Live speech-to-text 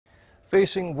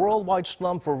Facing worldwide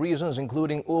slump for reasons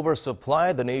including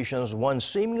oversupply, the nation's once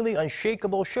seemingly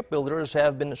unshakable shipbuilders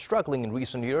have been struggling in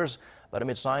recent years. But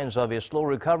amid signs of a slow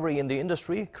recovery in the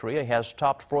industry, Korea has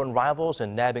topped foreign rivals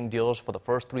in nabbing deals for the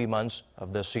first 3 months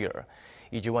of this year.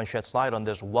 Lee Ji-won sheds light on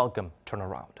this welcome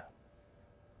turnaround.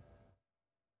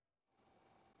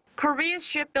 Korea's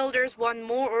shipbuilders won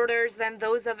more orders than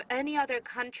those of any other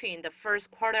country in the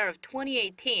first quarter of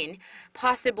 2018,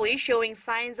 possibly showing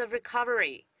signs of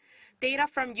recovery. Data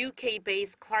from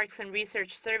UK-based Clarkson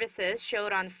Research Services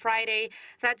showed on Friday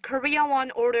that Korea won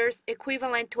orders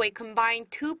equivalent to a combined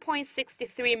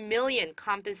 2.63 million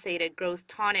compensated gross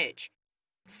tonnage.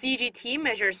 CGT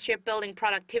measures shipbuilding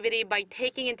productivity by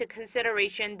taking into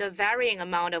consideration the varying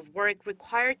amount of work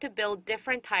required to build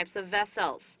different types of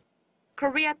vessels.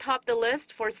 Korea topped the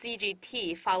list for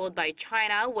CGT, followed by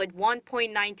China with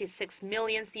 1.96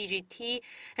 million CGT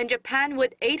and Japan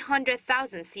with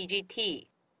 800,000 CGT.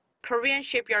 Korean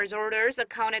shipyards' orders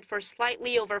accounted for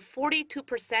slightly over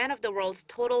 42% of the world's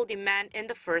total demand in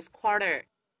the first quarter.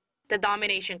 The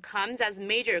domination comes as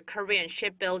major Korean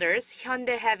shipbuilders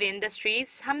Hyundai Heavy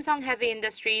Industries, Samsung Heavy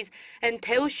Industries, and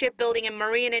Daewoo Shipbuilding and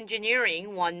Marine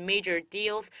Engineering won major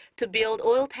deals to build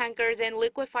oil tankers and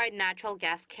liquefied natural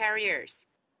gas carriers.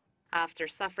 After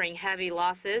suffering heavy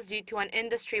losses due to an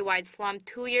industry-wide slump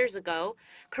 2 years ago,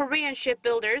 Korean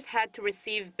shipbuilders had to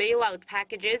receive bailout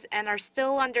packages and are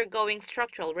still undergoing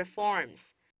structural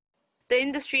reforms. The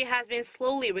industry has been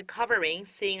slowly recovering,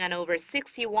 seeing an over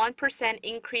 61%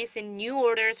 increase in new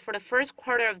orders for the first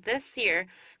quarter of this year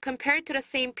compared to the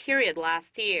same period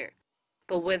last year.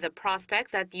 But with the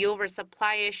prospect that the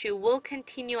oversupply issue will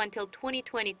continue until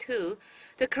 2022,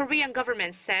 the Korean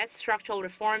government said structural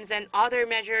reforms and other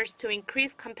measures to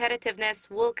increase competitiveness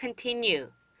will continue.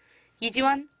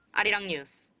 이지원, 아리랑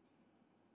뉴스.